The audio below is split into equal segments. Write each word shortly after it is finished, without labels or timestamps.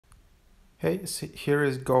Hey, here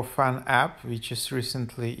is GoFan App, which is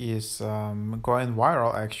recently going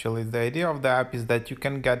viral. Actually, the idea of the app is that you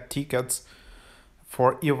can get tickets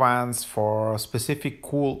for events for specific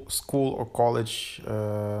cool school or college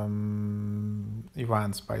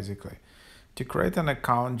events. Basically, to create an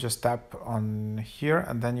account, just tap on here,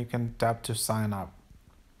 and then you can tap to sign up.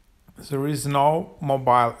 There is no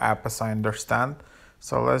mobile app, as I understand.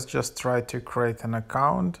 So let's just try to create an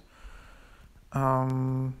account.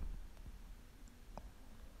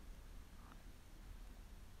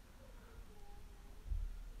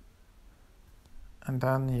 And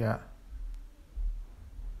then yeah,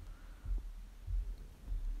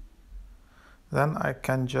 then I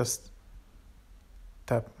can just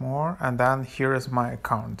tap more, and then here is my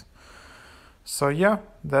account. So yeah,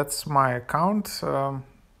 that's my account.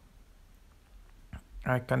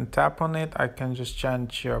 I can tap on it. I can just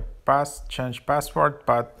change password,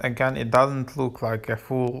 but again, it doesn't look like a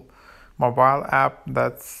full mobile app.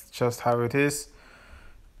 That's just how it is.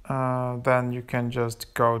 Then you can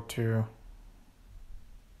just go to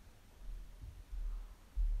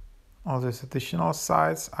all these additional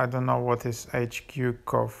sites. I don't know what is HQ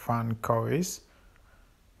GoFan Co is.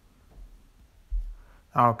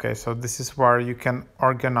 Okay, so this is where you can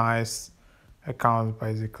organize accounts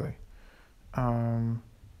basically.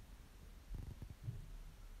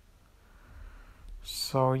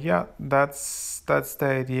 So yeah, that's the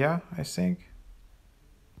idea, I think.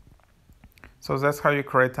 So that's how you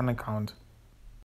create an account.